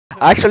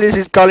Actually,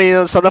 he's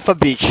calling son of a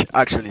bitch.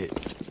 Actually,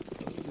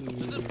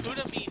 Doesn't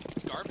Buddha mean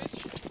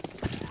garbage?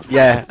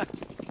 yeah.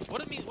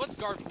 What it mean? What's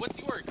garbage? What's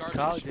your garbage?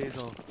 Cal,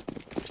 Jason.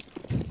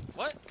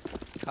 What?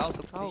 Cal,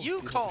 seu pau.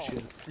 You call.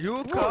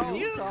 You call.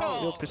 You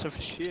call. You piece of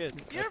shit.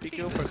 You're a Pick piece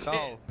you of for shit.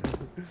 Cal.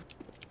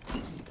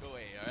 Go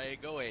away,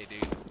 alright? Go away,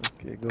 dude.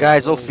 Okay, go.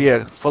 Guys, no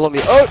fear. Follow me.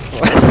 Oh!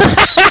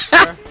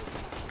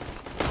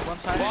 One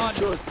side. One.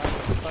 Shoot.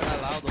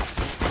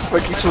 Foi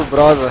que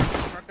sobrosa.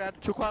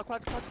 Two quad.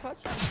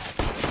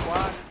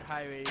 One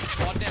highway.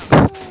 One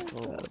down.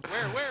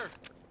 Where?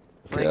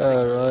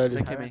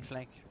 Caralho.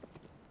 Flank.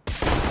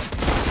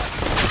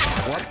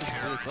 What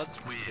is this?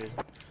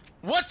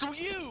 What's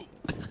you?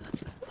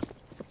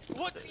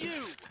 What's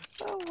you?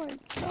 Oh my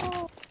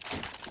god.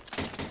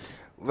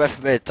 O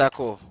FB tá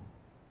com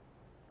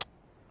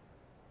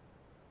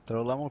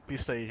Trollamos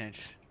pista aí,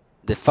 gente.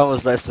 The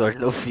famous last word,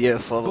 no fear,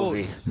 follow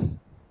me.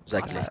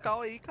 Exactly. Esse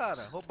Cal aí,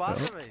 cara. Roubada,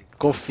 velho.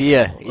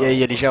 Confia. E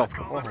aí, Elijão?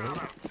 Can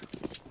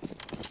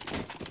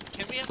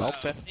we have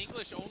Nope. a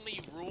English only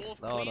rule,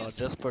 No, please?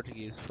 just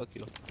Portuguese. Fuck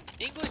you.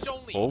 English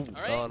only. Oh,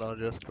 alright? no,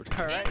 just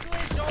Portuguese. Alright.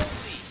 English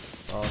only.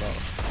 No.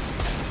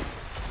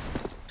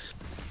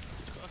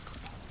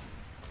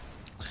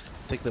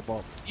 Take the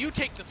ball. You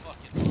take the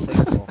fucking.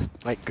 Take the ball.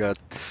 My god.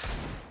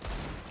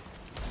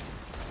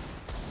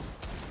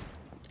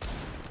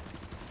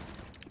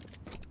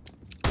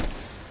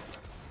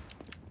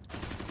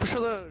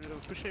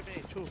 Push him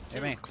in, two. Hey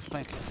man,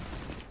 flank.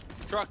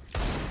 Truck.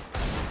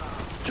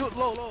 Two,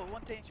 low,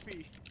 110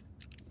 HP.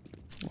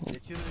 Ele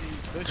tira de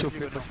 2 HP,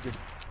 não.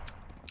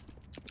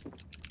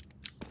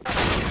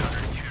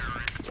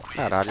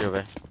 Caralho,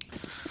 velho.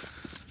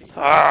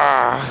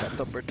 Ah!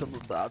 Tá apertando o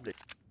W.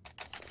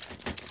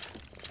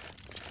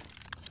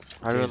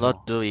 I will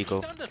not do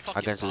Eagle Down to fucking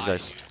against these buy,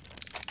 guys. dude.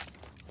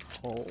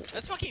 Oh.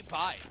 Let's fucking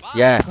buy. Buy.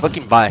 Yeah,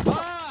 fucking buy. Buy.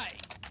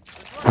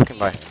 Let's Fucking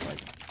buy.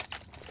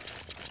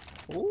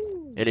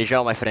 Ooh.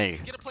 Elijão, my friend.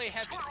 He's gonna play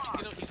heaven.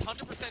 He's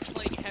 100%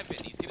 playing heaven.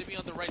 He's gonna be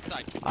on the right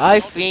side. I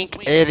Don't think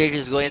swing. Elij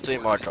is going to His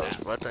Immortals,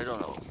 ass. but I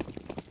don't know.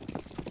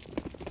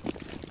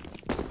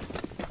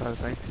 Cara,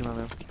 tá em cima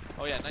mesmo.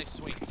 Oh yeah, nice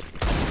swing.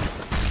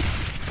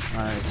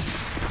 Nice.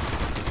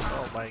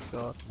 Oh my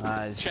god.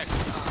 Nice. Check.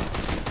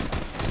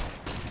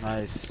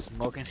 Nice.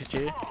 Smoking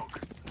CT.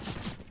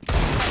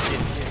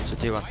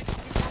 CT one.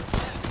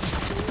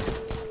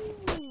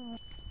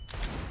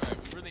 Alright,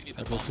 we really need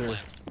the I bomb go through.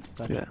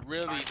 plant. Yeah.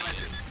 Really need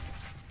it.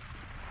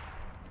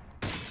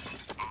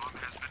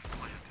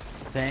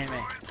 Tem,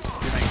 man.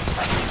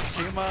 Em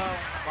cima,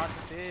 bate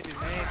dele,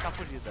 vem, tá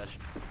fudido, acho.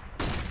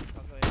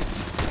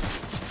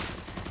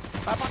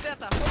 Vai,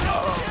 Pateta!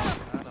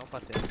 Ah, não,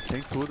 Pateta.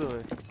 Tem tudo,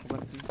 velho.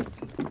 Como assim?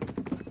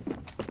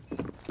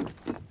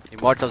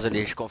 Immortals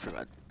Elij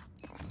confirmado.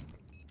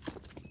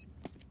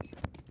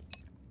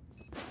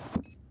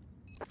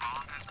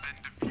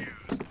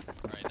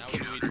 Alright, now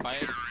what do we buy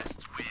it?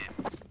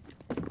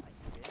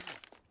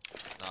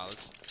 Nah,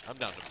 I'm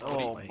down to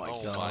party. Oh my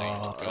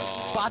god.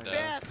 God.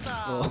 Pateta!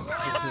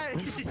 Vai!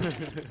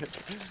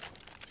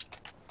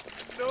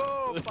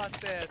 No,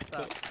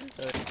 Pateta!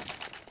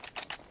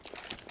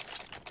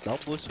 Dá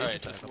boost aí,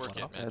 Alright, just work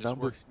it, man. dá Just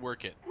boost.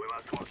 work it.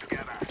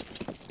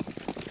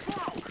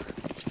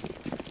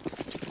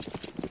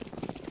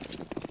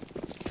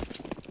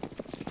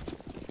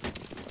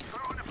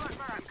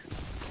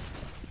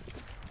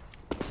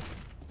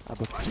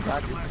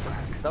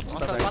 Dá pra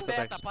Nossa,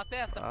 Pateta,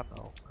 Pateta! Ah,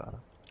 não, cara.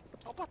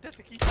 Olha o Pateta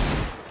aqui.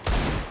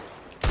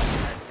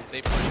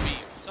 They push me.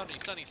 Sunny.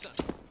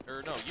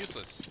 Or no,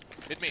 useless.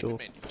 Mid. Mid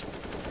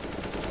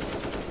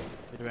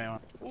main one.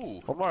 Ooh.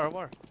 One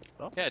more.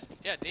 No? Yeah,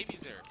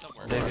 Navy's there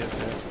somewhere.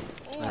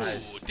 Ooh,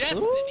 Nice.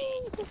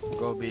 Destiny.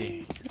 Go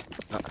B.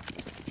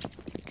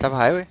 Tava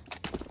highway?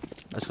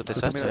 Eu escutei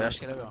certo? Eu acho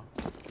que ele é bom.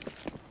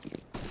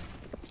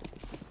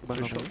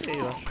 Fechou meio,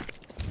 eu acho.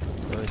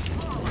 Dois.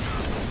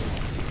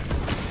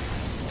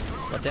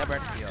 Tô até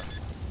aberto aqui, ó.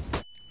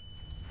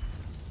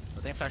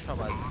 Eu tenho flash pra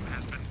base.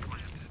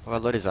 Vou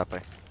valorizar,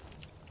 pai.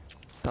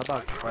 Tá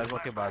bom, faz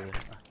bloqueio base.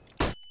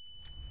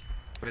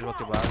 Fez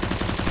bloqueio base.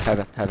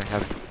 Heaven.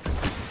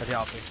 Tá de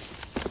alfa aí.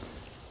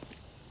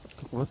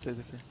 Tô com vocês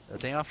aqui. Eu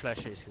tenho uma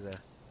flash aí se quiser.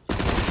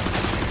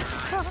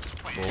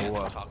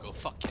 Boa. Chicago,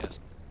 fuck yes.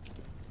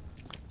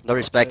 No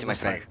respect, my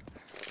friend.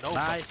 No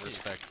Nice. fucking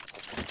respect.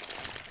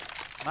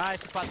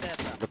 Nice,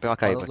 Pateta. Dropei uma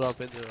caíba Vou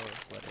aqui.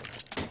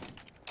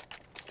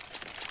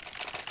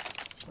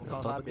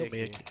 usar o B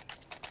aqui.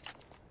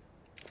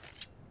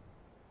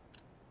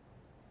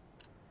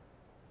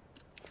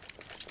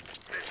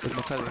 Tô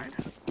no carinho.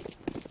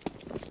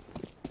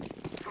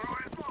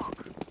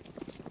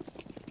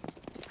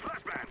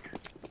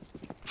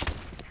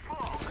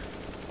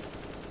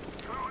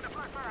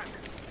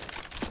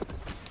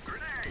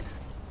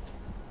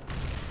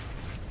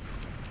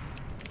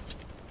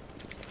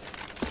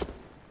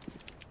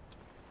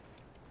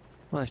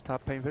 Mano, a gente tá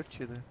pé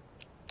invertido.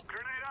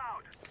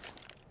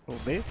 O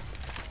meio?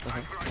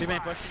 Aham. B main,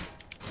 push.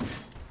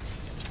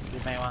 B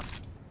main one.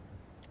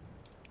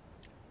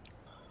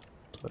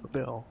 Tô no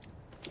B1.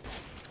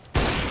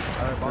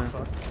 Alright, box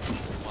up.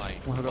 My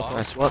One fuck.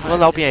 Nice.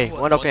 One open A.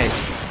 One open A.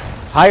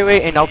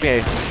 Highway and open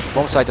A.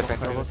 Bomb site, I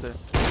think. I will say.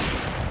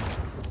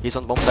 He's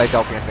on bomb site,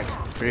 open, I think.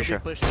 Pretty sure.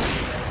 Push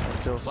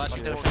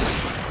Flashing One door.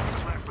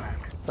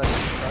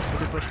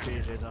 Ele push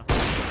PJ já.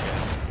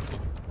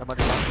 É uma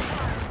de baixo.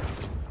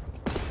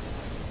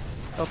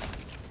 Top.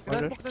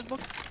 Nice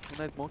smoke. Um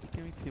nice smoke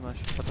tem um em cima,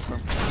 acho. Tá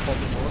passando.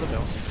 Pode bola,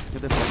 Bel. E o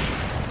default.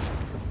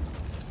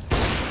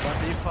 One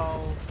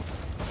default.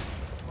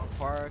 One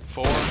park.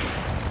 4.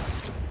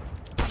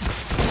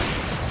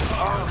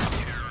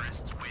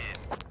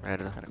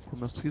 Merda. Cara,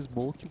 começou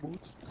smoke,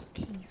 bolts.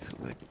 Que isso,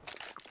 velho.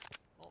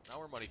 Oh, now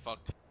we're money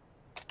fucked.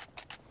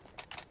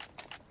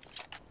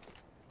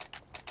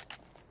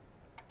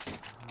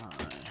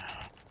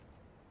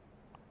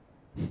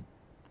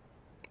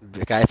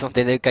 Cara, estão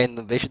tendo ele caindo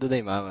no beijo do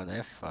Neymar, mano.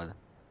 É foda.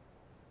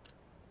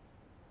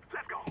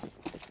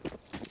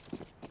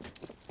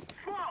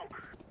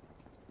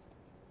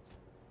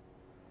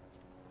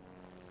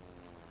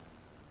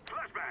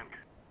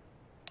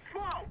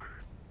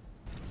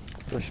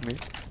 Push me.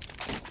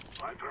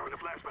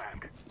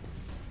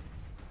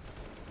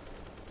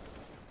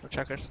 No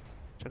checkers.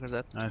 Checkers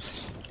that.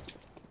 Nice.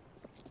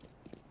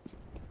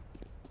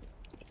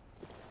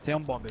 Tem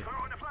um bomb aí.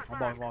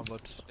 Um bomb,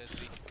 bots. Dead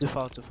Z.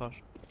 Default.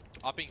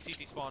 Upping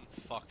CT spawn.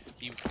 Fuck.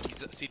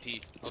 He's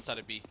CT outside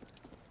of B.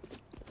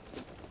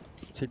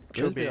 Deixa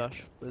eu B,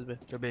 acho.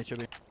 Deixa eu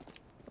B.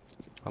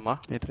 Vamos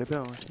lá? Entrei B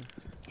onde?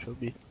 Deixa eu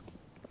B.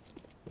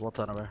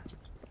 Voltando, velho.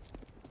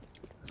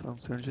 Só não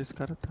sei onde esse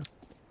cara tá.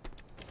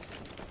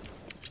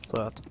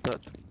 Tá.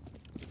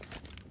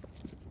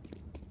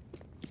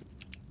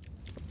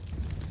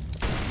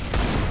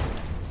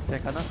 Tem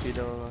cá na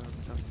filha,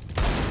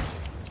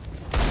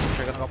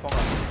 chegando no galpão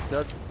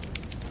agora.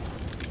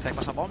 Quer que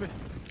passa a bomba?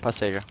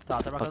 Passei já.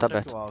 Tá Tá marcando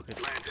aberto. o walker.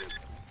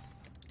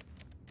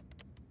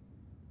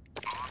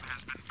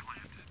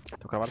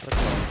 Tô com a barra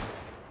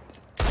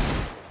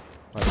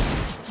vai.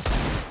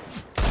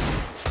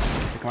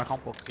 Tem que marcar um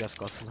pouco aqui as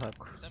costas, sabe?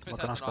 Sempre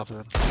Botar nas has an costas,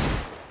 op. velho.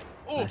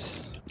 Oh!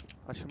 Nice.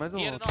 Acho que mais um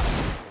He had an outro.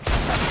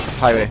 op.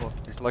 Highway.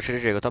 Smoke de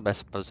Diego, eu tô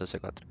aberto pra você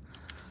C4.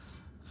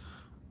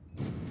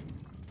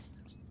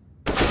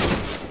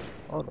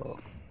 Oh, não.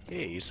 Que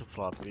isso,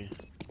 flop.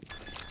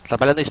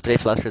 Trabalha no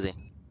strafe lá, Frezinho.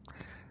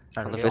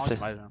 Ah, Quando joguei vê longe se-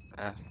 demais, né?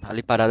 É,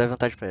 ali parado é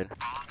vantagem pra ele.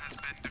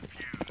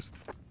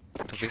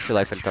 Tô 20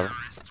 life ele tava.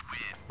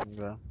 Vamos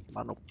ver.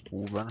 Lá no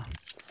cu, velho.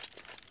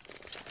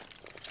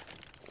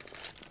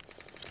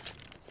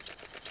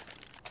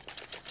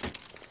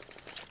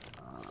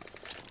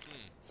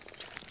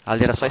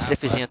 Ali era só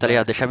strafezinho, tá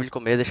ligado? Deixava ele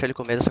comer,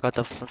 essa cara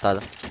tá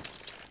plantada.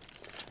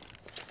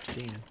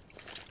 Sim.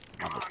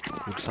 Mano,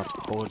 cu dessa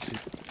porra desse...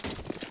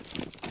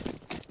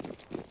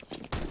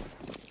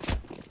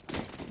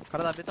 O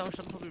cara da B tá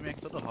rushando pro B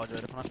aqui todo round,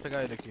 velho. Pra nós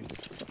pegar ele aqui.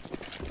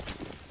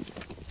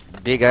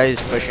 Big guys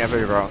pushing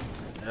every round.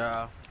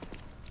 Já.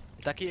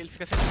 Ele tá aqui, ele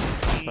fica sempre...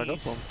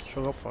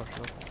 Jogou fora.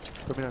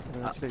 Combinado.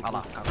 Ah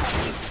lá, cara.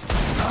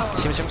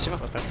 Cima.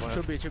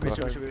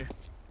 Deixa eu ver.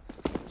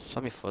 Só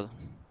me foda.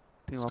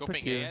 Tem um up Scoping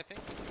aqui. A, I think.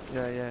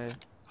 Yeah.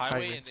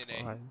 Highway and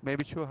then A.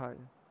 Maybe too high.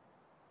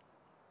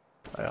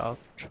 I'll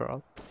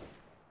try.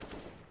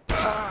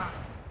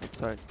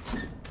 Sorry.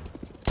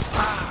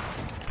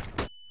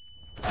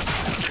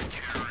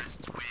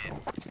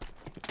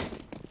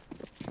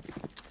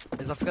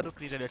 Ele só fica do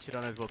clean ali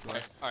atirando as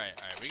voltas. Alright.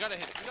 We gotta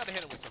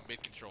hit him with some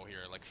mid control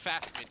here, like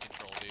fast mid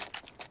control, dude.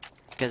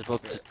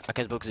 I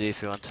can smoke Z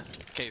if you want.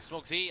 Okay,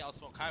 smoke Z, I'll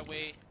smoke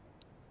Highway.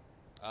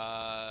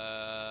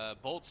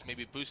 Bolts,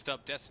 maybe boost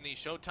up Destiny,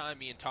 Showtime,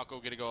 me and Taco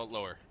gonna go out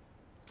lower.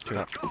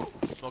 Sure.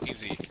 Smoking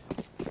Z.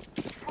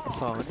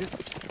 Só onde?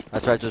 I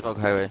tried to smoke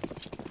highway.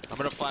 I'm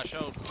gonna flash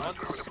out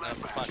once, and I'm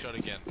gonna flash out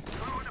again.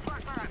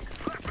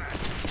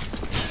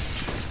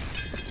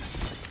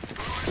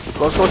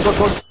 Close.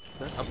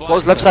 I'm blind.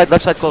 Close, left side,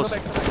 close.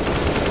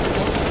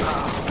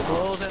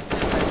 Close it.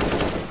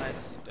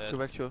 Nice. Dead. Go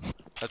back to you.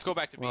 Let's go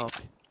back to B. Wow.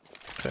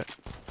 Okay.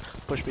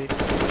 Push B.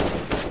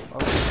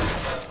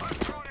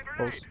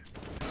 Close.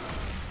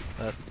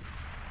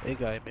 A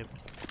guy, maybe.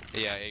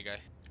 Yeah, A guy.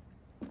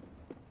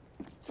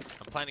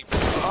 I'm planning for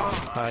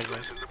High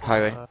guy.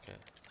 Highway. Okay.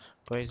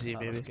 Põe Z,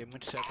 maybe. Fiquei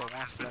muito certo com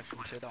algumas flash,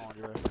 não sei da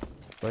onde, velho.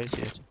 Põe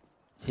Z.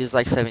 He's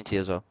like 70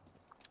 as well.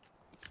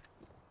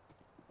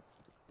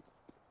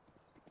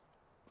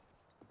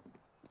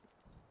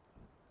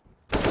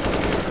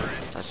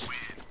 Nice.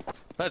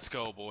 Let's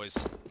go, boys.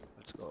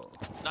 Let's go.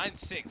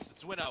 9-6.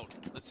 Let's win out.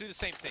 Let's do the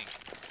same thing.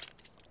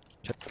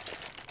 Check.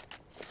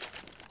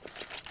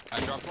 I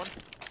dropped one.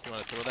 You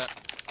wanna throw that?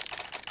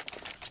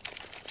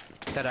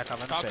 Tá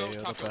acabando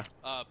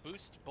Taco.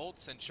 Boost,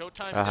 bolts, and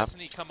Showtime. Uh-huh.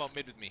 Destiny, come up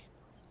mid with me.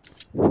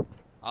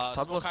 Tá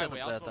Smoke você highway.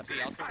 no I'll beta. smoke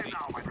Z. I'll smoke Z.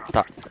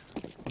 Tá.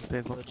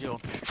 Tem smoke de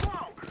ontem.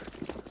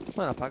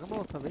 Mano, apaga a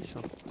mão também,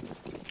 chão.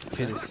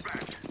 Fiz isso.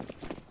 Tá.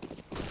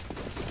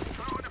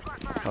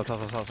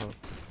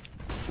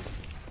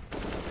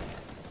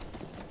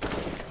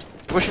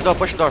 Pushing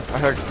door, I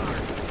heard.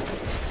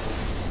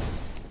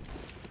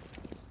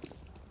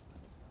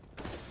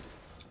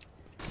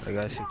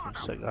 Sai gas,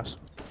 sai gas.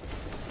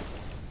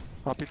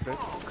 Top 3.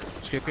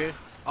 Squeaky.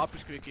 Up,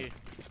 squeaky.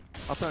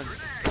 Up onde?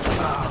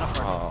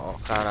 Oh,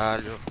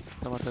 caralho.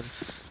 Tá matando.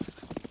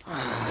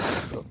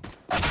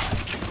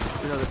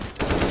 Cuidado.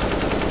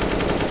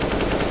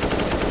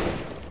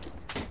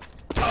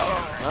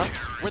 Hã?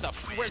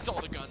 Where's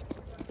all the gun?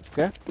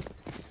 Quê?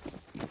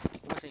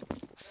 Como assim?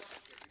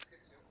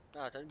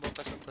 Ah, tá de boa,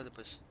 peço pra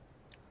depois.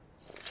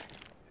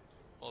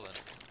 Hold on.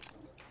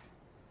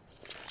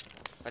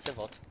 Vai ter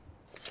volta.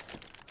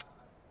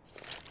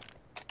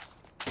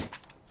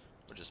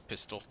 Or just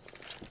pistol.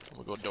 I'm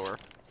gonna go door.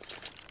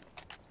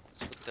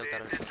 Escutei o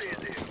cara no chão.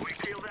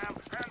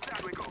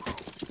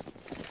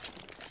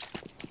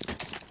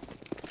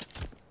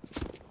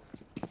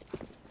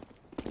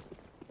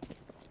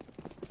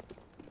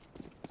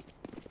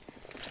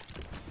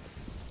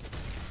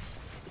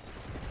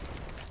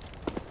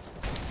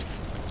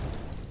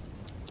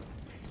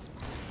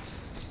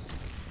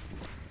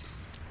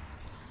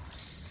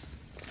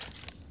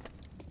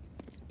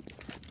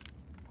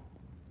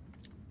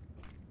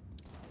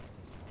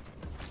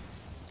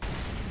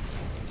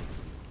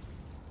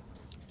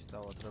 Tá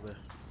outra B.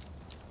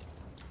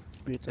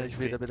 10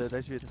 vida, B,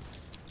 10 vida.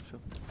 Show.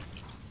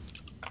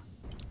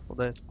 Ou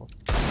 10.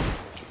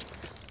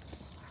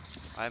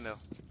 Ah, é meu.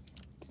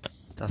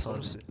 Tá só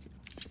você.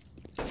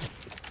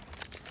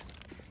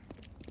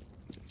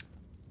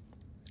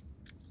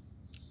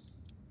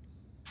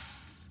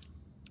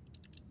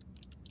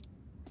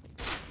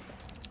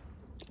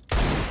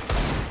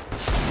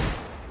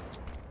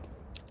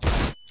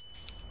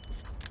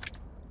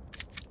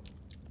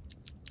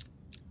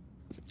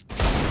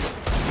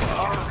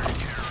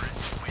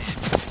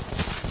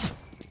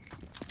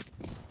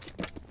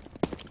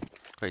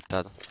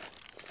 Coitado.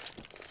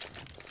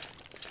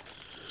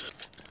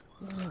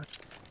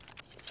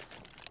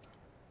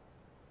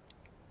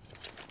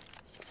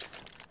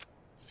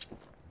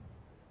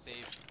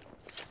 Save.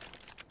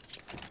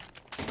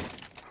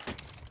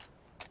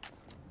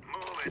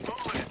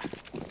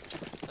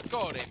 Let's go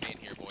out A main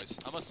here, boys.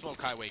 I'm gonna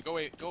smoke highway. Go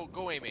A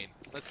main.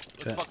 Let's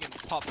Okay. fucking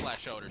pop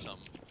flash out or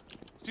something.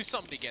 Let's do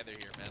something together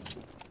here, man.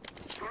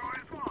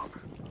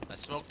 I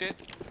smoked it.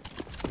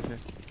 Okay.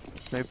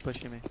 Maybe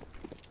pushing me.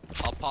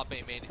 I'll pop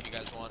A main if you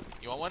guys want.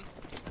 You want one?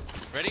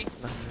 Ready?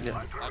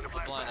 Yeah. I'm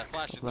blind. I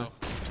flash it though.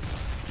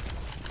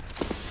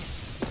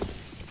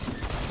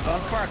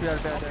 Up park. Cuidado,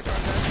 cuidado, cuidado.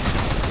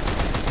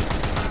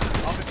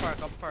 Up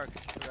park, up park.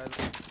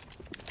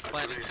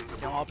 Planting.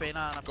 Tem um up aí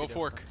na Go filha.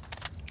 fork.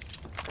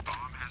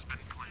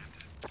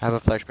 I have a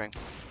flashbang.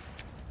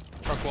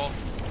 Truck wall.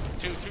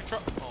 Two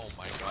truck. Oh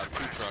my god,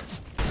 two truck.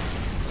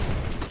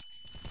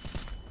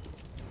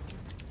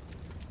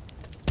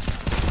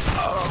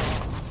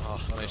 Oh,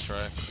 nice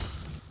try.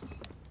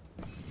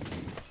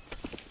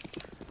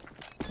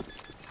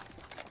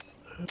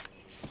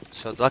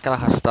 Se eu dou aquela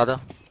arrastada.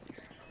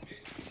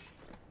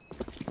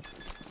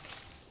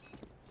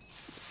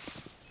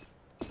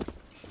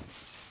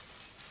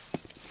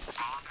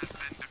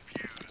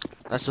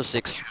 Let's do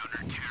 6.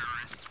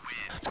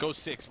 Let's go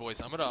 6, boys.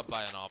 I'm gonna up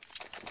by an op.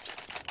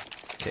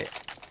 Ok.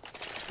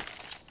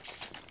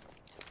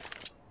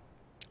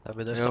 A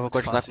B2 Eu vou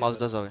continuar com o mouse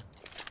da Zoe.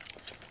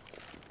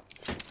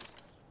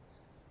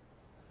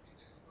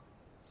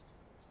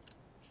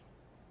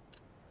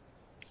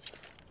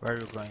 Where are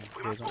you going?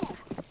 Jason?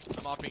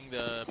 I'm upping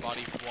the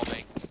body wall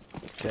bank.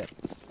 Okay.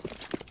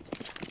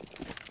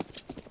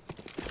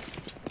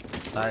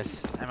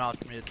 Nice. I'm out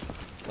mid.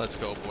 Let's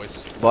go,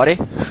 boys. Body?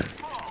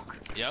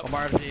 Yep. One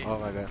more RZ. Oh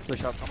my god.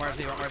 Push up. One more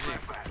RZ, one more RZ.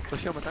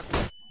 Push him, tá?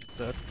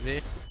 Good.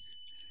 Z.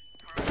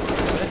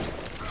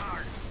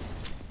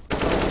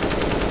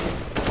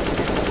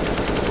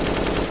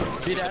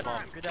 Be dead.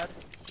 Be dead.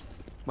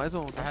 Mais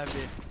um, I tá? have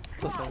B.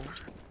 Tô só um.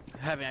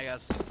 Having, I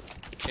guess.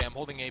 Okay, I'm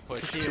holding A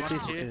push. CT, one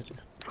CT.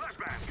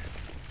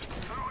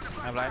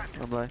 I'm blind.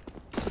 I'm blind.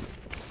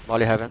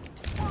 Molly heaven.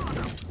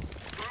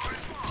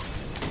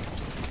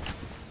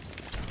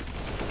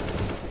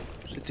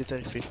 CT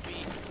 33.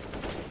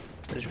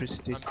 33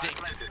 CT. I'm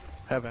dinged.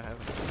 Heaven.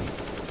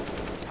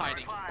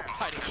 Hiding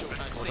Showtime.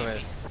 Walk Save away.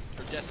 me.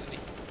 Or Destiny.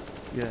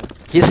 Yeah.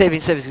 He's saving,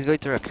 he's going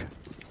to wreck.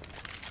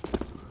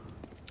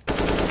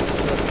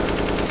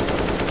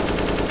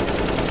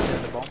 Clear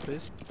the bomb,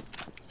 please.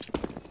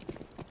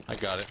 I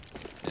got it.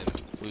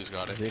 And Blue's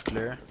got it. Z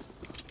clear.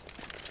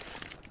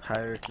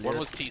 Higher clear. One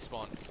was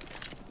T-spawn.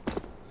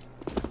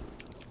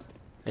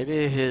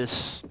 Maybe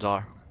his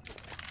door.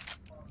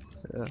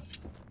 Yeah.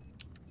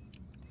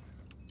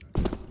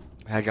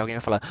 Aí alguém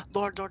vai falar,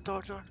 door.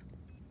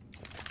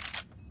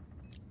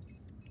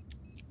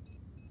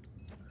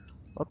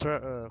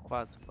 Outra,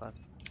 4.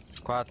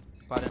 Quad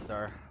and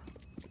door.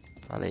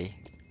 Falei.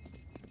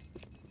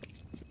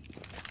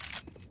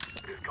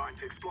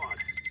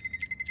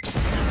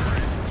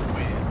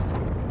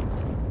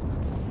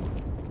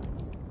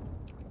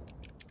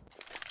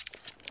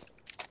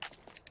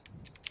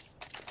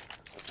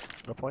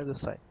 No point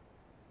this side.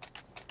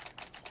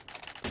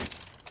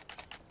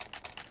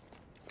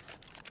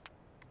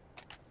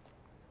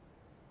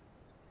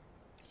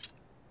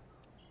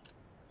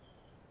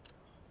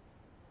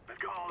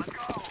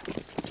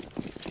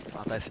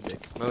 plantar esse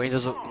beco.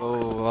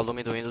 Meu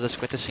volume do Windows é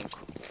 55.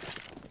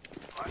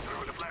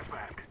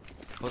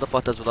 Outra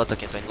porta azulada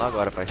aqui, tô indo lá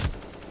agora, pai.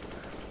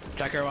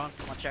 Checker one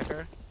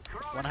checker.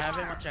 One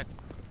heavy, one check.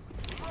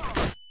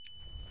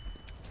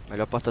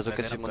 Melhor porta azul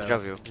que esse mundo já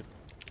viu.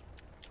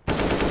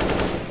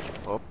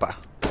 Opa.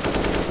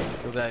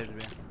 You guys, man.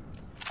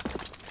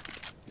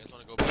 You guys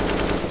wanna go B?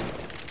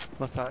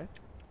 One side.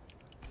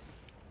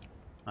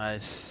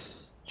 Nice.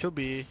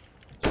 2B.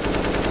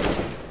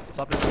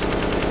 Top.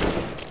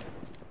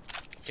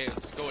 Okay,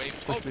 let's go A.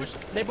 Oh, Push B. push.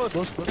 They both.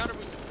 Counter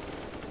boost.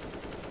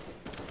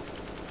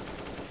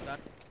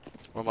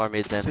 One more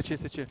mid then. CT.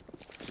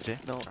 GG.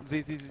 Não,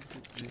 Z.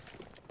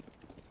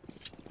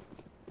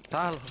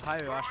 Tá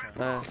raio, eu acho. É,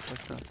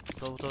 pode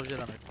ser. Tô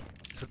girando.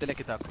 Chutei ele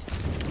aqui, Taco.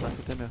 Vai,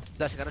 CT mesmo.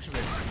 Dash, garanto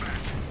ver.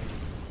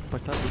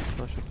 Pode estar duro,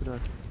 eu acho que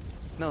cuidado.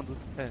 Não, duro.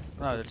 É.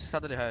 Não, ele está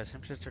ali raio,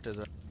 sempre tive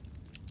certeza.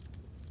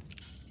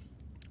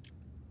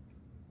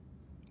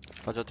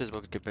 Fazer outro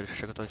smoke aqui pra ele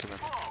fechar que eu tô aqui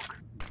mesmo.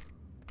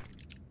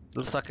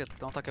 Tudo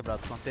não tá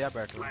quebrado, plantei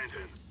aberto.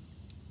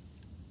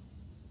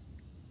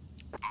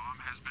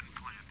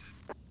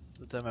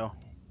 Tudo é meu.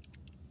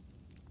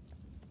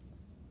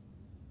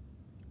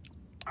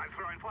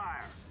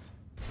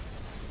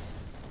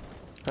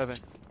 Heaven.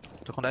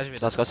 Tô com 10 de Tá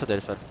vida. nas costas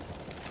dele, velho.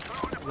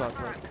 Exato.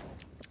 Foi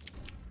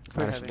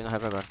Vai Heaven. subindo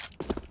heavy agora.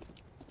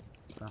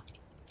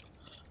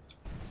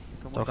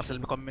 Tô com ele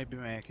me come meio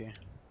bem aqui.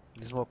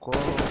 Deslocou.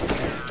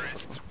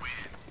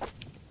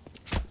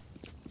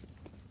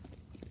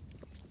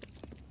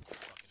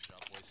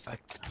 Job, boys.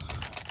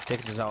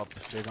 Take this out,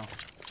 they don't.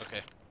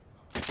 Okay.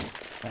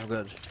 I'm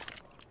good.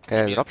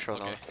 Quer Me- drop show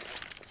não? okay.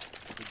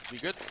 We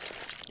good?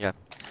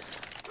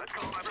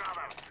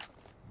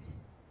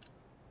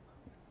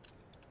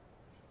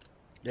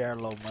 They are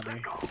low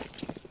money.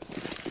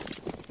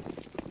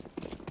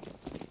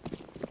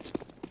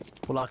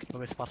 Pular aqui pra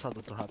ver se passa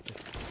adulto rápido.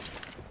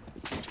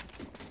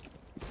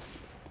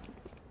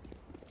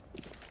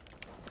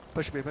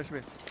 Push B.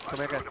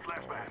 Como é que é?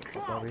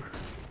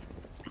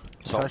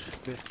 Sol.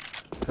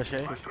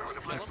 Fechei.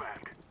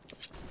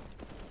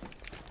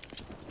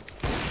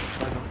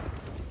 Vai não.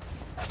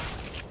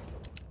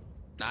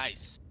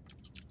 Nice.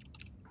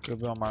 Que eu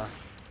vi o mar.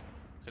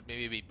 Could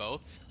maybe be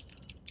both.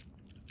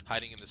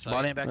 Hiding in the side.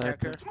 Bottom back É,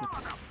 hacker.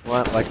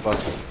 One white box.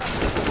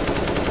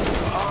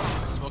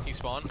 Smoking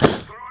spawn.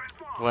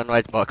 One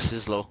white box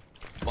is low.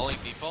 Mulling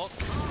default.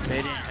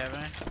 Fading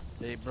heaven.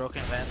 They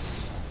broken vents.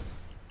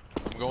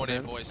 I'm going in,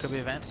 Okay. boys. Could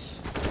be vents.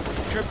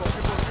 Triple.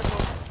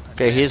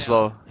 Okay, he's down.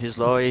 low. He's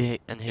low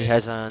and he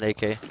has an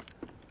AK.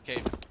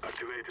 Okay,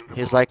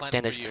 He's like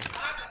planning 10 for you.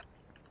 HP.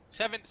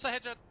 7, it's a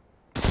headshot.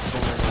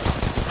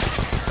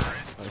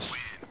 Nice. It's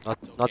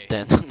Not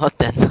okay. 10. Not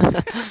 10.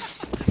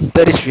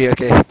 33,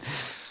 okay.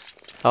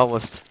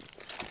 Almost.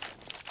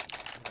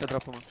 Eu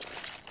dropo, mano.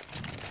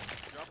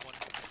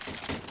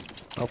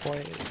 Drop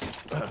one.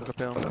 Apoio.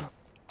 Dropei um.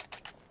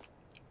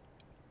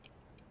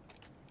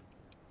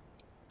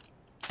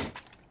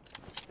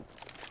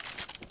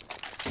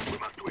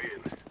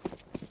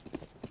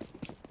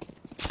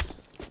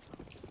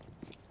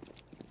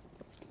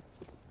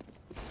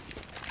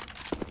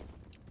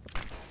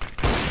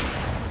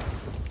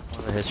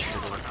 Vamos ver esse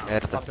chute.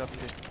 Merda. Top B.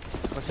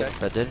 One check.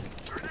 Pé dele.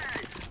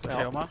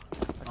 Fechei uma.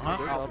 Aham.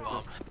 Dois Bomb.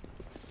 altos.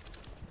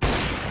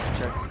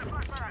 Check.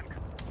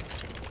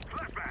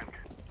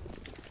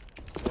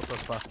 Voltou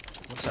spa.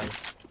 Vamos sair.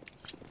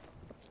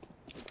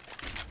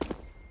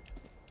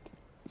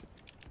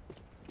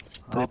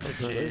 Alto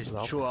dois,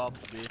 alto. 2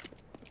 altos B.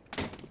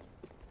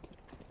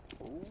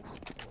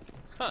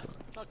 Huh,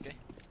 okay.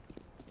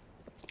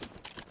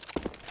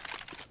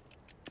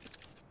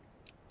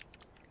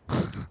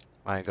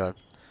 My god.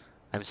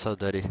 I'm so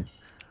dirty.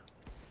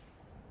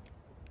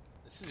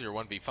 This is your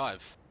 1v5.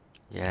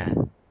 Yeah.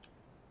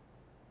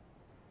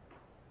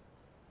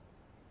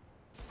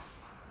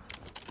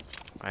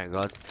 My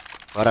god.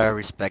 What I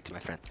respect, my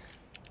friend.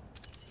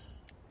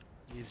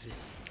 Easy.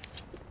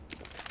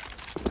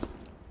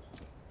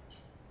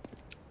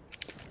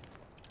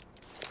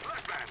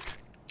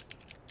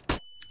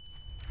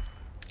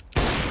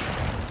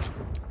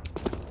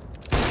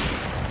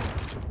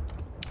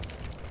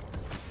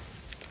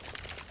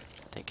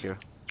 Thank you.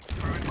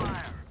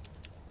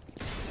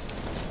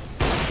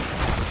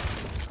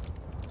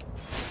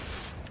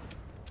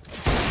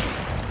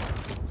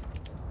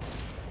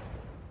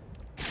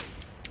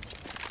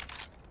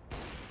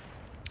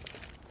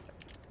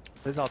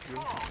 Dois altos, viu?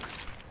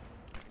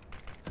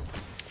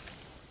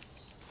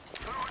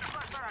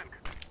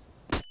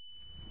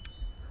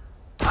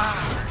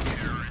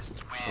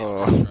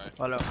 Oh, Right.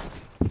 Valeu.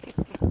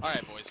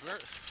 Alright, boys,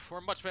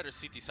 we're much better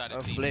CT sided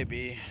Eu team. play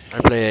B. I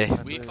play A.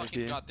 We play fucking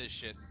B. got this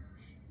shit.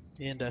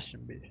 E em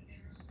Destiny B.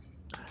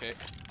 Okay.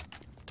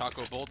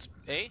 Taco bolts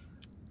A.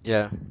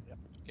 Yeah.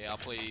 Okay, I'll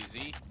play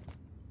Z.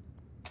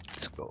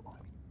 Let's go.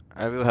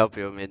 I will help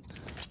you mid.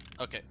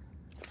 Okay.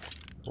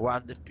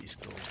 Guard the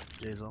pistol,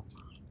 Jason.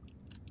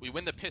 We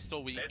win the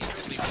pistol, we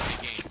instantly win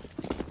the game.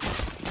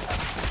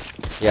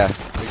 Yeah,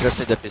 we just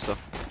need the pistol.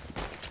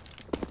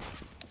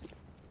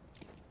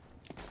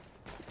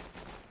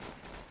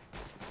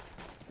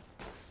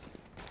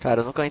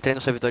 Cara, eu nunca entrei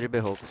no servidor de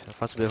B-Hope. Eu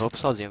faço B-Hope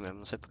sozinho mesmo,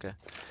 não sei porquê.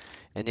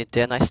 NT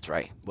é nice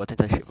try. Boa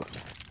tentativa.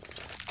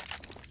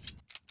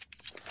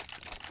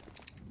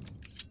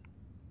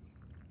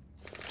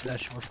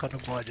 Flash, vou ficar no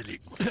mod ali.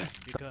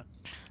 Fica.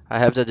 I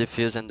have the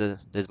defuse and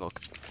the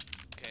smoke.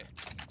 Okay.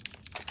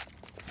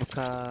 Vou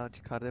ficar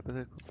de cara depois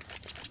eu...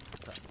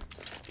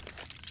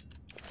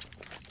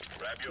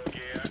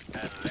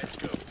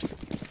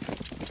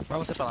 Vai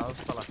você pra lá, vai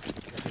você pra lá.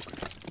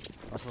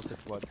 Nossa, você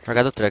pode.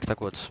 Jogar do track, tá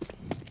com outros.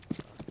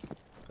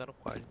 Ficar no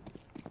quad.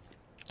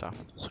 Tá.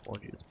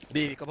 Escondido.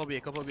 B, campo B,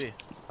 campo B.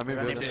 A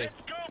minha Running B.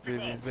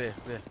 B. B,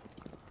 B.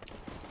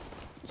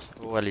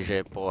 O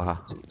LG, porra.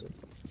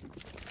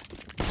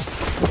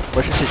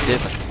 Puxa esse T,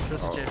 velho. Deixa eu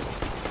sentir.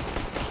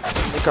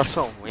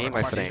 Comunicação ruim, my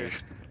One friend.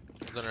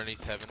 He's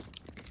underneath heaven.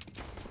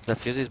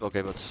 Defuse e smoke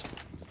cables.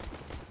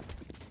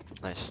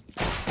 Nice.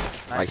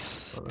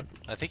 Nice.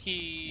 I think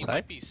he Sight?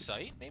 might be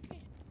sight, maybe?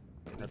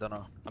 I don't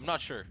know. I'm not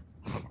sure.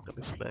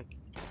 Flag.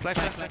 Flash,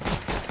 flash, flash.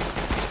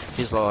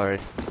 He's low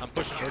already. I'm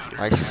pushing it.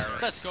 Nice.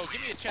 Let's go.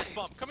 Give me a chest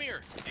bump. Come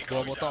here.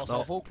 Vou botar um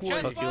salvou o cu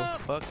aí. Chest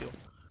bump. Fuck you.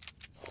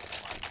 Oh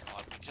my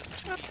god, we just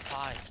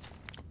 2v5.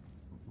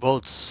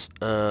 Bolts.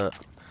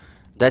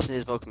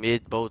 Destiny smoke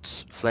mid.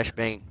 Bolts.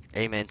 Flashbang.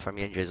 Amen for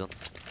me and Jason.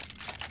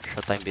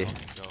 Showtime B.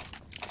 Go.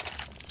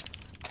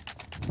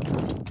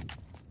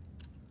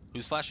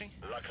 Who's flashing?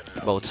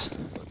 Bolts.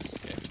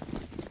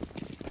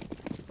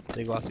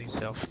 They go out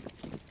himself.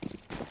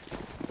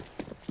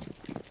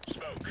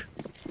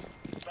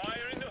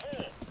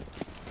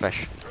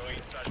 Flash.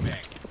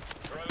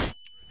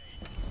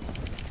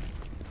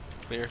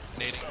 Clear.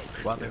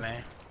 Nading. One B,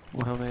 man.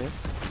 Morreu meio.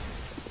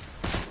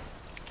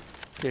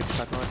 Ele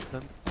tá com a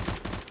dano.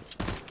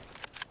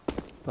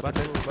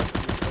 Bate no, bate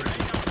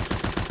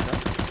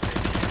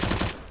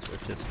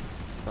Certeza.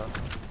 Tá.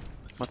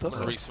 Matou? I'm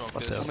gonna re-smoke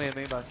Bateu. this. Calma aí,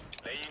 bem embaixo.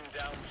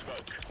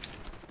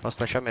 Posso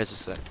flashar mesmo,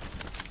 se quiser.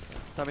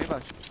 Tá bem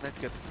embaixo, na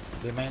esquerda.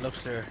 B, man,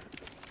 looks there.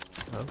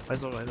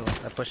 Mais um.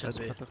 I push it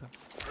B. Vai tocar.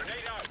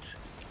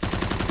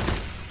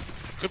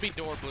 Could be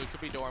door, blue.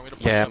 Could be door. I'm gonna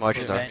push Yeah, up.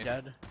 marching Close door. me.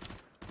 Dead.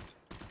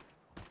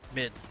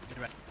 Mid. Mid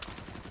man.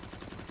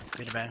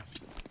 Mid man.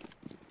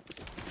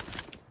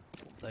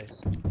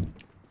 Nice.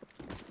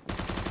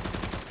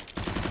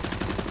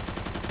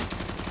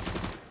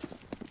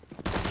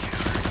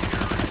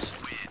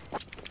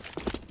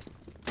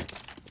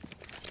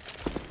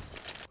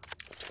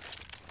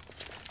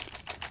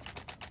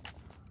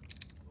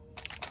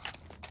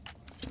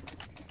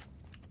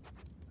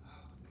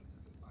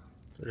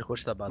 Ele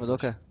curte da base. Mudou o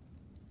quê?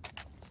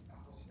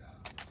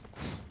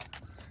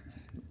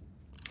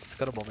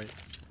 Ficaram bom mesmo.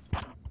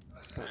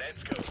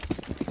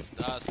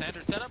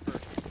 Standard setup or?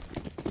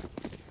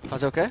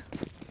 Fazer o quê?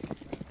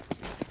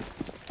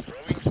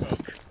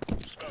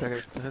 Pega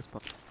aí, tu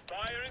responde.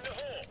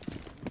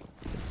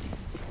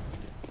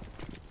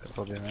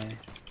 Campo B, man.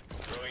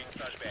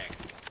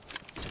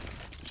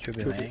 2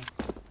 B, man.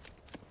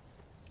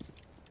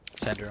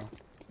 Center.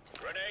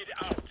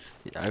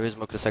 I will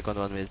smoke the second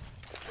one mid.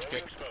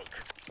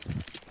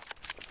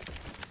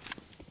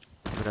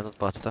 Virando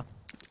porta, tá?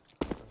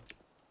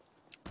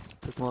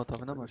 Tô com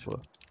molotov na marcha. Não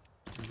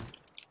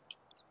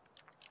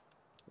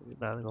vi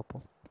nada,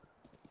 galpão.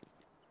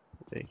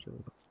 Bem aqui.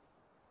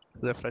 Se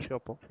quiser flash,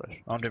 galpão,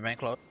 flash. On B, man,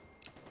 close.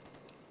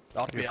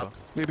 Out B, out.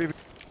 B.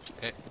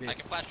 Okay. I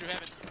can flash through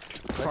heaven.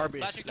 Far B.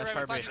 Flashing through That's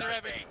heaven. far B. Flashing through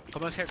heaven.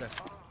 Come on, here.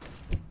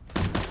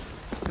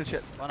 Good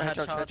shit. One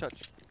Headshot, headshot.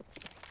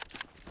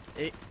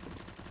 headshot.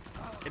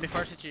 Give me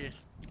first CT.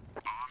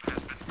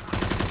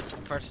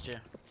 First CT.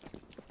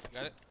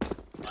 Got it?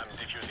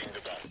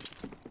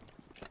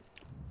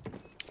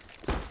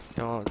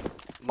 Tem um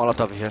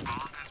Molotov here.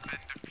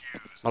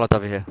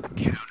 Molotov here.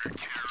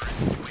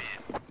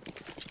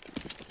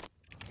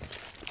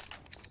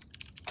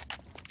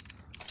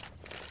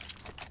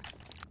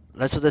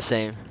 Let's do the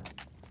same.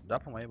 Dá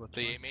pra um aí,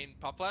 botou. The main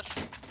pop flash?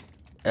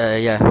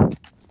 Yeah.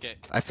 Okay.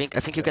 I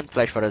think you can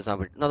flash for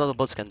example. No, the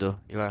bots can do.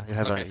 You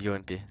have Okay. a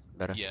UMP.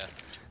 Better. Yeah.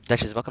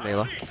 Dash smoke meio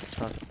lá.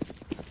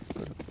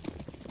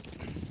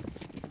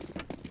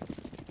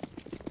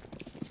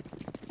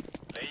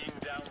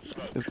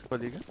 Eu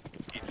liga.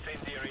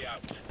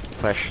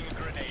 Flash.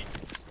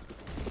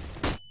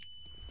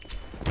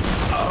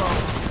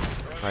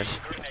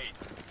 Nice.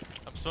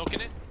 I'm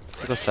smoking it.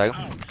 Ficou cego.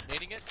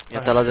 Nading it.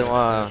 Minha tela deu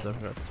uma.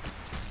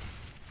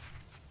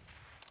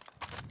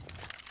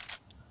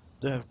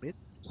 Do you have mid?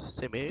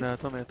 Sem meio? Não, eu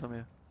tô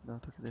meio. Não,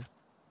 tô aqui dentro.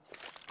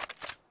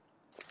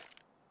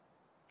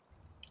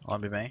 On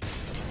B, man.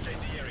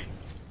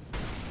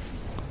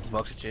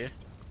 Smoke CT.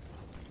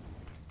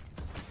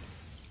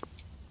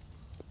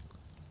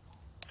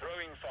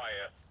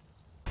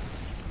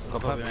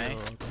 Campo B, man.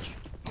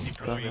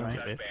 Tá,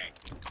 man.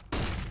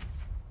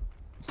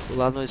 O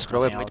lado no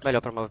scroll é Tem muito alto.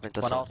 melhor pra One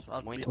movimentação. out,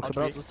 out, Muito. Vou out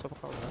quebrar B. os outros só pra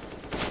falar.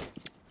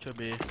 2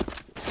 B.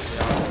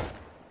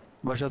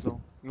 Baixo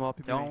azul. E um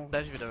op Tem bem.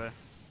 10 de vida, velho.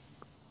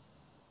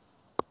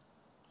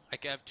 I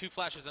can have 2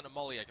 flashes and a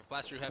molly. I can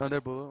flash through heaven.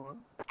 Thunderbolt.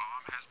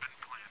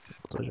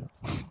 Tô já.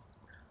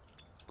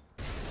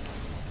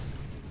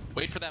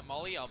 Wait for that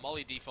molly, I'll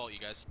molly default you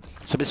guys.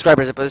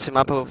 Subscribers, depois desse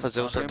mapa eu vou fazer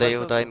o Alguém sorteio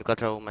vai da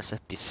fazer. M4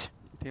 Masterpiece.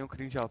 Tem um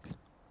cringe alto.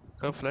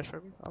 Come flash pra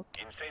mim. Alto.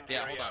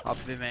 Yeah, hold on.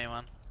 Up B main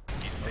one.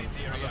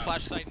 I'm gonna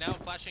flash site now,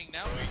 flashing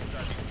now.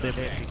 B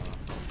main.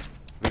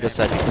 Video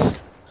settings.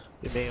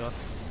 B main one.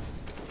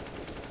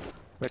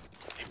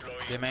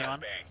 B main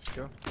one.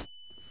 Deixa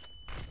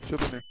eu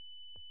ver.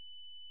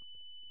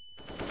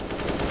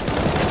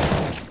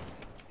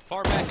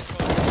 Far back as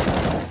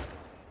well.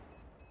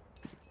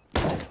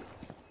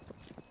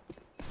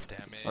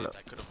 Damn it, Hello.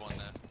 I could have won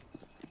that.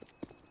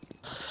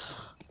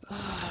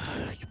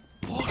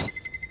 Bosta.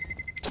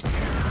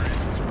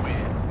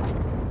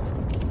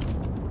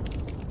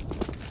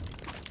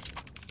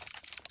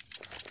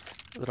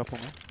 Drop um.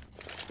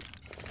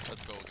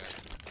 Let's go,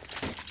 guys.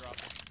 Drop.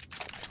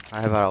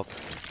 I have out.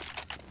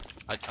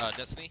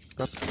 Destiny?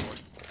 Drop. Just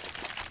forward.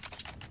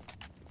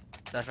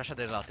 Dá as flechas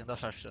dele lá, tem duas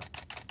flechas.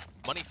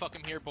 Money fuck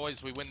him here,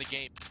 boys, we win the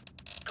game.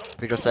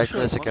 Video settings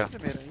nesse aqui, ó.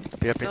 Primeiro aí.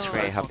 Vira print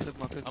screen aí, Não, rápido.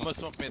 I'm gonna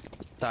smoke mid.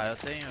 Tá, eu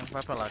tenho.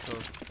 Vai pra lá que eu.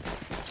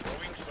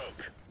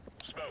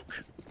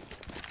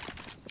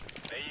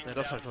 Tem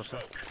duas flechas pra você.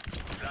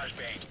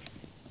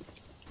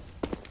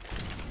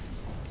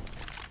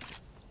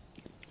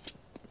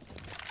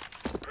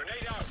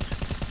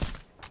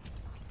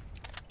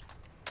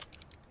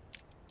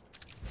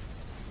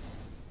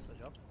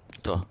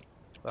 Tô.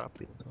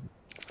 Rápido, então.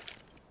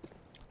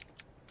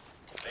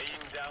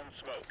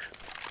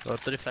 Eu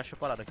tô de flecha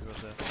parada aqui pra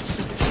você.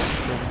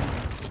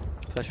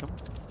 Flash um.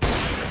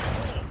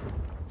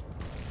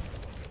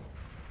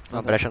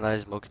 Uma brecha na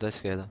smoke da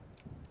esquerda.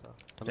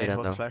 Tô Tem mirando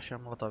outro ela. flash,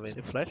 molotov aí.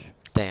 Tem flash?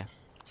 Tenho.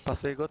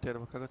 Passei goteiro,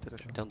 vou ficar goteiro.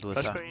 Acho. Tenho duas.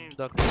 Flash Tá. pra mim,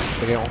 dá.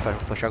 Peguei um, pera,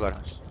 vou fechar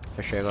agora.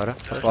 Fechei agora.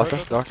 Porta,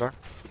 door.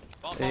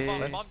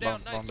 Bomb down,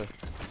 nice.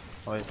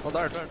 Oi. Hold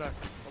on.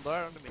 Hold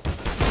on on me.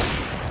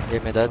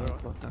 Game dead.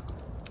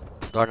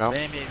 Door now.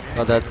 Bem,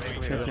 Not dead.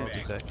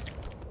 Zé.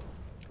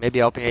 Maybe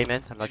helping A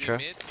man, I'm not Maybe sure.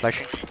 mid?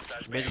 Flashing.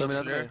 Mid Tô looks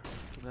mirando clear. ele.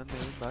 Tô mirando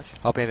ele embaixo.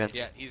 Helping A man.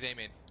 Yeah, he's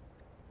aiming.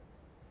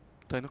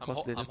 Tô indo no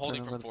costa dele. I'm tô holding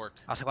indo from no- fork.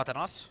 A C4 é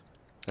nosso?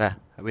 Yeah,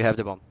 we have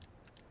the bomb.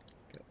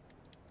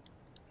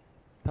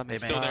 Tá Bem,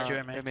 Still there.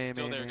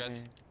 Still there,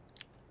 guys.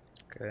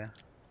 Ok.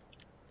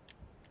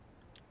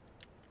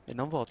 Ele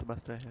não volta,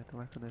 basta R, tô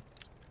marcando ele.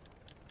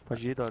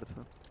 Pode ir, Dora,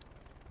 só.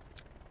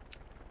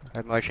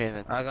 I'm watching A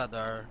man. I got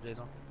door,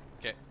 Jason.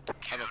 I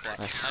have a flash.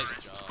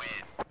 Nice job.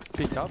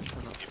 Pick out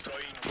ou não?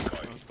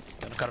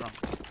 Eu não quero não.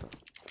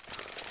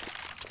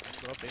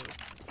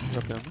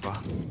 Dropando.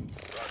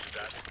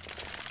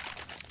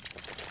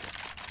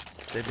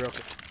 They broke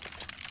it.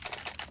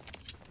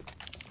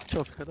 Deixa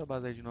eu ficar da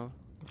base aí de novo.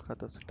 Vou ficar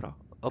da central.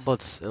 Ô,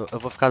 Bots, eu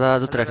vou ficar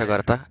do truck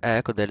agora, tá? É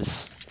eco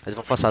deles. Eles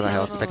vão forçar na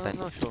real, até que tá indo.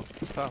 Não, show.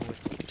 Tá ruim.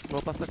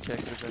 Vou passar check,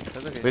 velho.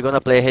 Faz a game. We're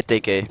gonna play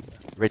retake A.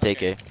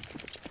 Retake A.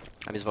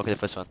 I'm smoking the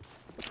first one.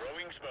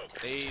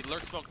 They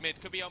lurk smoke mid,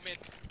 could be out mid.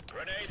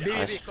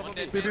 Nice. One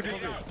dead, B, mid.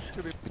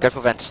 Be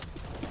careful vents.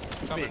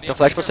 Cover Então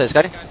flash pra vocês,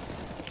 querem? guys.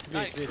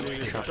 Nice.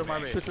 Fechou uma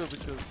vez. Fechou.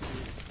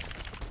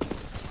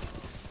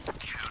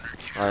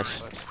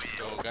 Nice. Let's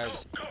go,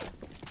 guys.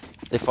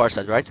 They forced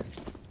that, right?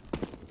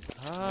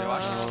 Eu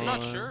acho que I'm sim.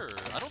 not sure.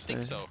 I don't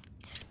think so.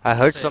 I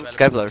heard Sei, some velho.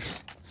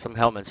 Kevlars. Some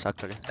helmets,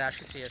 actually. É, acho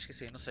que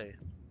sim, não sei.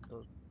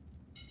 De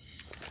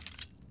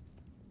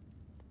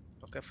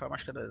qualquer forma,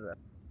 acho que é 2-0.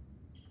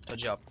 Tô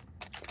de up.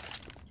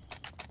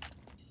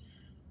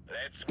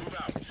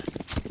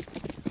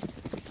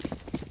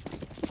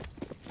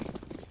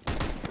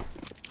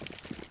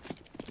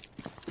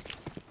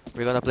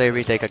 We're gonna play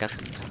retake again.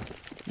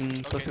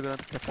 Tô Ok.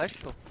 segurando. Quer flash,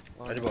 show?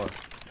 Tá de boa.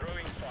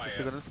 Tô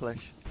segurando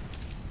flash.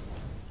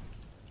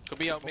 Could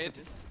be out mid.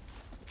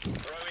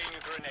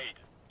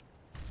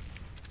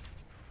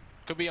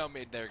 Could be out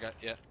mid there, guy.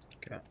 Yeah.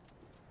 Okay.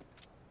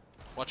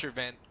 Watch your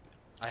vent.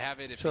 I have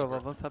it if Show, you vou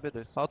were. avançar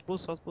B2.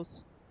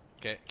 Outpost.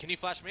 Okay. Can you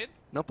flash mid?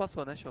 Não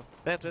passou, né, show?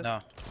 Vent.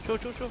 Não, Show.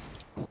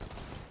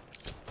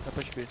 Dá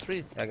pra XP.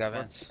 3. PH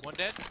vents. One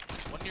dead.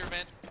 One near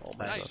vent. Oh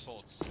my Nice god.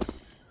 bolts.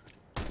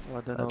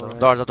 Guardando.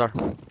 Door.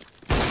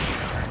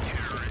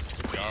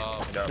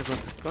 Oh,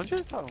 Pra onde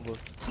eles estavam, Boto?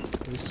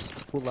 Eles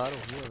pularam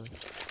rua, né?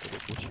 Pegou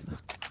push.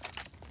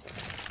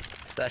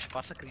 Dash,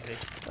 passa clean aí.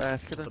 É,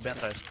 fica Tô dando. bem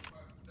atrás.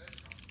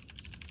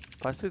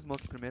 Faz seu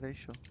smoke primeiro aí,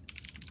 show.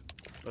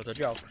 Eu tô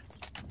de alvo.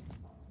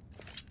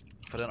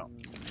 Fazer não.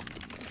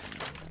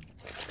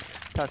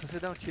 Tá, se você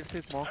der um tiro,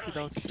 você smoke e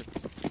dá outro tiro.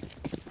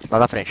 Lá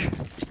na frente.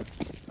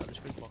 Ah,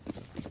 deixa eu ir embora.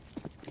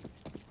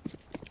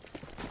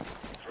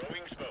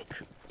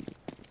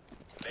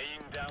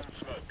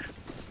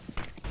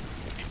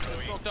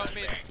 smoked out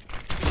mid.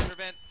 Be under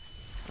vent.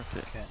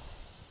 Ok.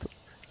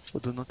 O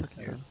Du não tá aqui,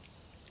 né?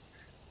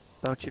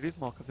 Dá um tiro e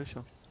smoke,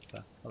 fechou.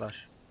 Tá,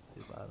 relaxa.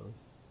 Que barulho.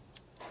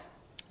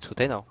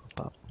 Escutei não.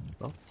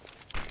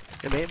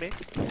 É meio.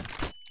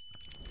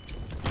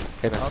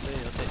 Okay, man. Ah, meio,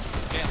 eu tenho.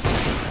 Yeah.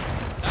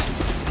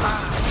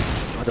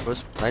 On the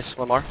boost. Nice.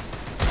 One more.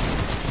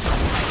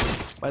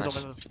 Mais Nice.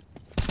 um.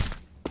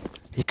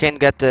 He can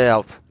get the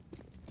help.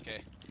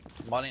 Okay.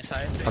 Molly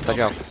inside. I'll take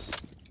out.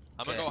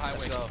 I'm gonna go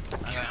highway. Let's go.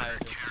 I'm going highway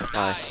too. Nice.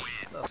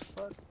 Nice. The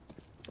fuck?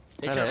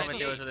 Deixa Era eu eco?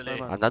 meter hoje o delay.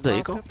 Normal. I'm not the Ah,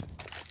 eagle.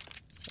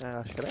 É,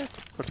 acho que era eco,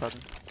 cortado.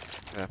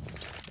 É.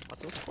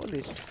 Matou os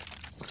coletes.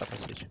 O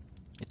capacete.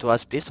 It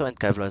was pistol and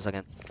Kevlars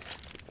again.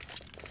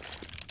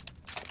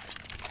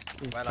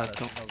 Esse Vai lá, cara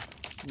tão... de novo.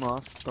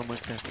 Nossa, tô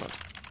muito tempo lá.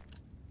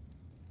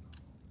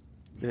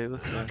 Virei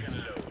você.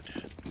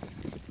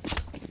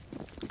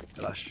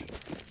 Relaxa.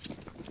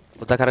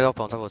 Vou dar carregar o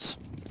pão, tá, Volts?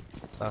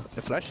 Tá.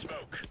 É flash?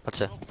 Pode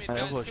ser. Smoke mid, Ah, eu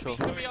guys. vou,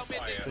 Could show. be out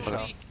mid. There's Show.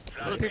 one Z.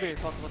 Não tem bem,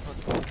 falta.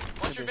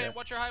 Watch your van,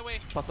 watch your highway.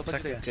 Passou pra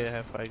direita, porque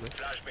é fire.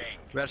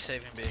 We are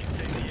saving B.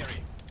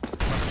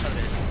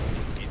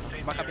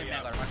 Marca bem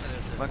agora, marca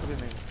xadrez. Marca bem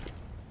mesmo.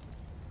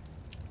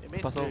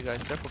 Passou.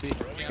 Guys, careful B.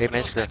 Okay, Hey, I'm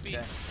man, gonna stack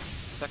clear. B.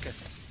 Saca.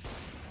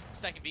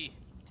 Stacking B.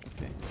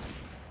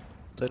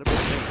 Tô indo bem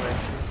tempo,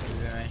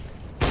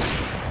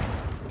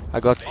 I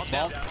got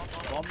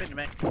Bomb mid,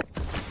 man.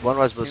 one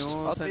was Tem boost.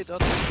 um... Out mid.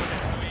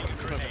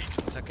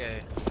 Saca.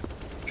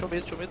 Show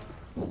mid.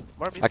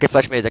 More mid. I can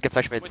flash mid,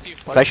 With you.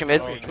 Flash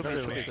mid.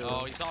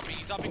 Oh, he's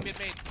opping mid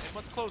main. And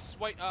one's close.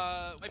 White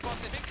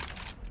box, I think.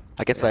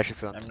 I can flash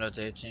if you want. I'm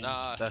rotating.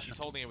 Nah, Dash. he's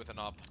holding it with an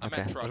op.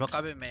 Okay. I'm at Eu truck. vou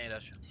caber main,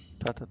 acho.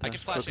 Tá. I can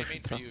flash A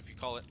main for you if you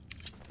call it.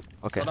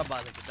 Okay. Tô na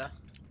base aqui, tá?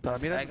 Tá,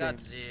 mira I got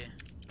Z.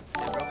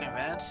 Tem broken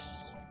vents.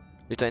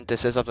 Vitor,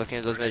 NTC, só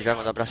pouquinho, 2 meses já,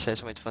 manda um abraço aí,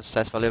 muito fã,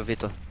 sucesso, valeu,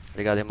 Vitor.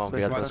 Obrigado, irmão,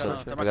 obrigado pela marcando,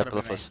 sua, tá obrigado marcando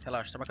pela B main. força.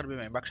 Relaxa, tá marcando B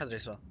main. Marca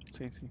xadrez só.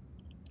 Sim.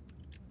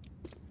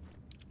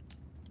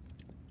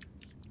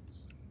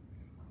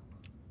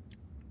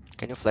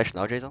 Can you flash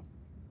now, Jason?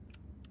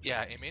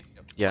 Yeah, A main.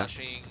 Yeah.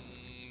 Flashing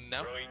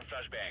now.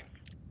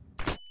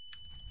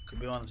 Could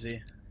be on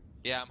Z.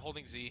 Yeah, I'm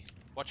holding Z.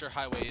 Watch your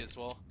highway as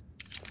well.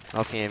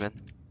 Nothing, man.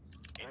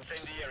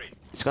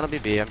 It's gonna be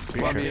B, I'm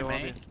pretty One sure. B,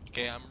 main.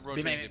 Okay, I'm B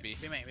rotating main, to B.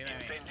 B main.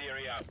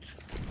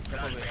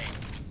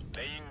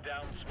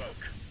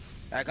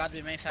 I got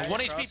B main side. 1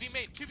 cross. HP B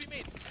main, 2 B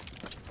main.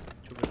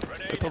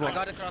 Tô bom. I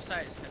got it cross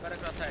side.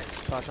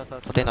 Tá.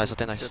 Só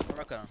tem nós. Tô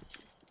marcando.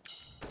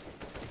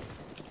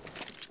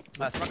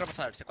 Ah, você marca pra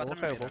side. Você 4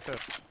 Vou mira. cair.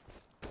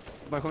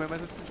 Vai comer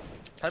mais...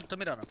 Tá, tô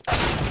mirando.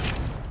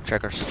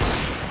 Checkers.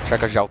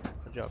 Checkers de Alp.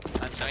 Good job.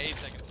 8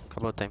 seconds.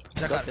 Acabou o tempo.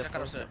 Já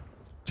cara você.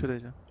 Tirei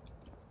já.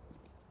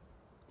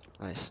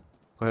 Nice.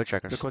 Correu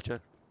checkers. Ficou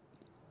check.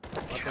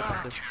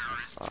 Bateu.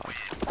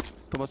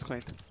 Tomou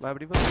 50. Vai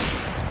abrir você.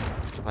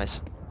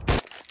 Nice.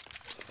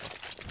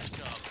 Nice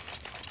job.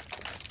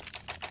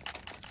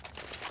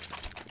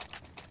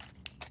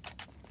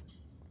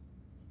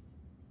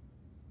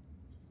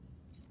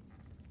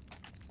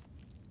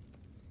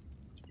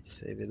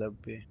 Save da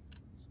B.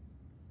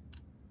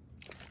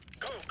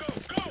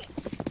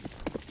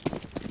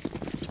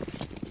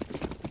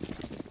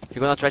 You're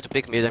gonna try to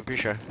pick mid, I'm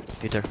pretty sure.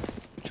 Peter.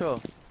 Show.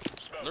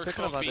 Lurk Fica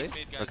smoke gravado B, aí.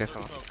 mid guys. Okay, Lurk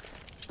fala. smoke.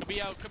 Could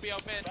be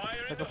out mid.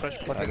 Pega o flash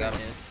I pode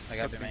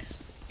got B main.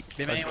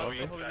 B main, Pode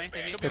B main,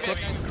 tem Could be mid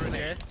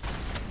guys.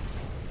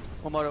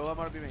 Uma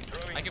hora B main.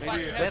 I can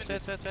flash through Vent,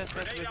 heaven.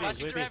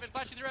 Flashing through heaven,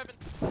 flashing through heaven.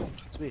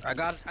 It's B. I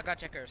got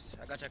checkers.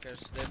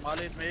 They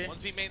mollied me.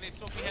 One's B main, they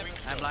smoke me heaven.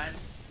 I'm blind.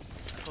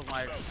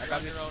 I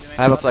got your own.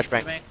 I have a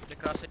flashbang. They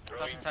cross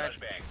inside.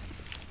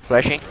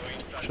 Flashing.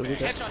 Should be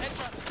dead.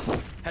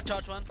 Headshot.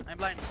 Headshot one. I'm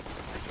blind.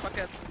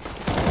 Bucket.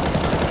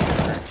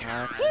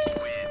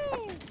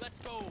 Let's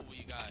go,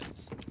 you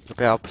guys.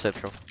 Dropei Alp, safe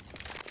show.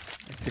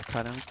 Esse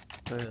cara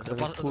Eu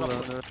posso- eu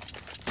pulando.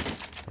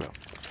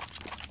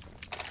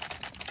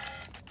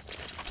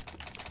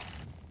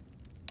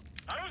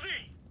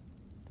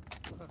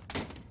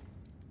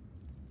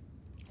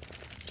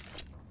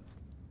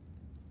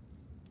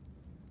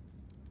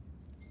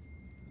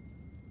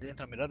 Ele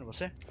entra mirando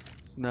você?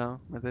 Não,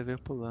 mas ele veio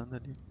pulando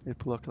ali. Ele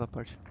pulou aquela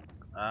parte.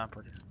 Ah,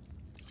 pode.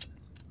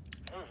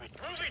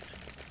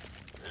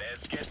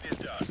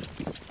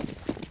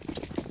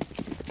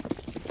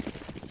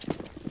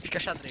 Fica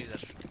xadrez,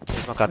 acho.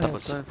 Uma cara, tá É,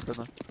 Volts. tô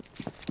entrando.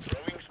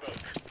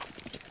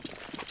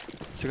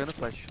 Chegando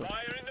flash, show.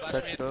 Flash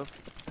Flash mid. show.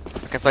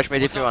 I can flash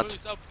mid if you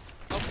One's want. up,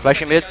 boost, up,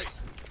 Flashing mid. guys.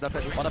 Dá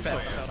pra ir. Bota pé.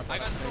 I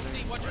got smoke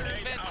C, watch your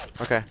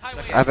vent. Okay.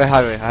 Highway. I have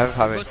a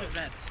highway. Ghost with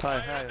vents. Vai.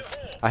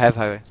 I have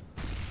highway.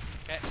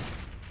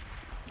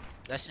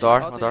 Dash in.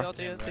 Door, Out one aí, door. out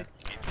aí.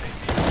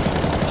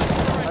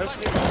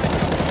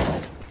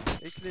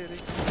 Ei, clear, hein.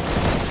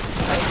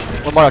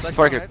 One more,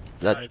 4 here.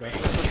 Dead.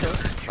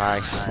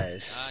 Nice.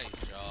 Nice.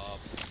 Nice job.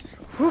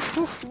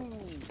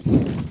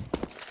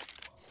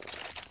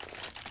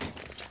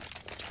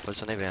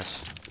 Posicionei bem essa.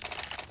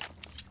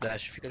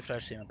 Dash, fica de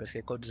flash cima.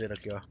 Pesquei coldzera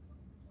aqui, ó.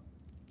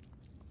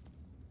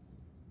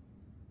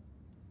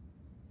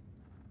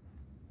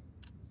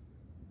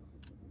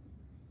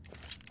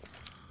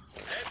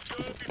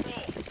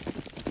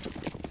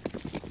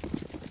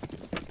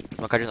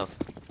 Vou marcar de novo.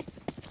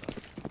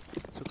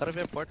 Se o cara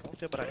vier porta, vamos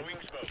quebrar ele.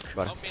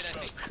 Bora. Smoke mid, I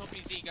think. Smoke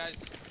me Z,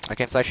 guys. I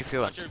can flash if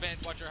you want. Watch your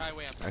vent, watch your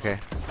highway. I'm Okay. Man,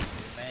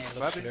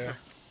 Vai looks abrir, clear.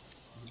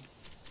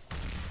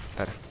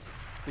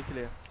 Tem que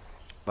ler.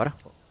 Bora?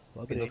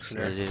 Vou abrir. Looks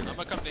clear. I'm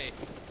gonna come to A.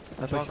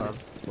 Tá fechado.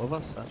 Vou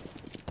avançar.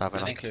 Tá, vai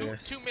lá. Bem clear.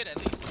 Two mid at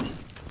least.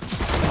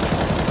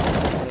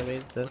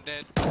 One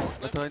dead.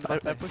 Eu tô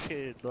indo É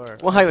porque door.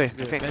 One highway,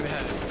 I think. Maybe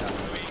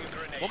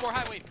have. One more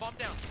highway. Bomb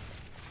down.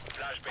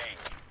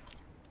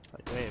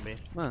 Vem.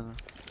 Mano.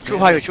 Two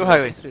highway, two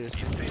highway.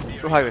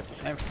 Two highway.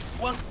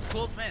 One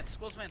close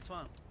vents,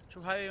 one.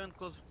 Two high,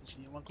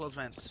 one close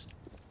vents.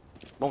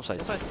 Bomb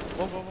side.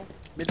 Vamos.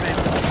 Mid vent.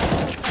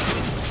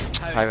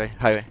 Highway,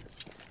 highway.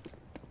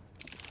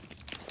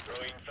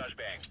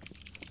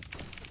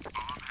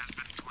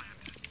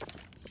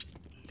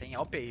 Tem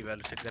AWP aí,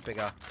 velho, se você quiser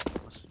pegar.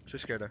 Sua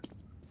esquerda.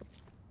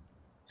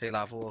 Sei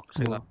lá,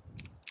 sei lá.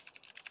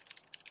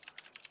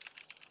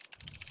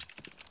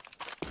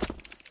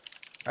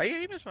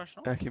 Aí mesmo, acho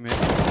não? É aqui mesmo.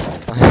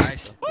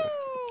 Nice.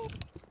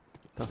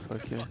 Tá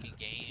fuck, Fucking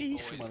game. Que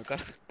isso, boys. mano, o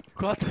cara...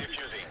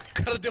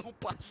 O cara deu um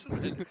passo,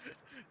 velho.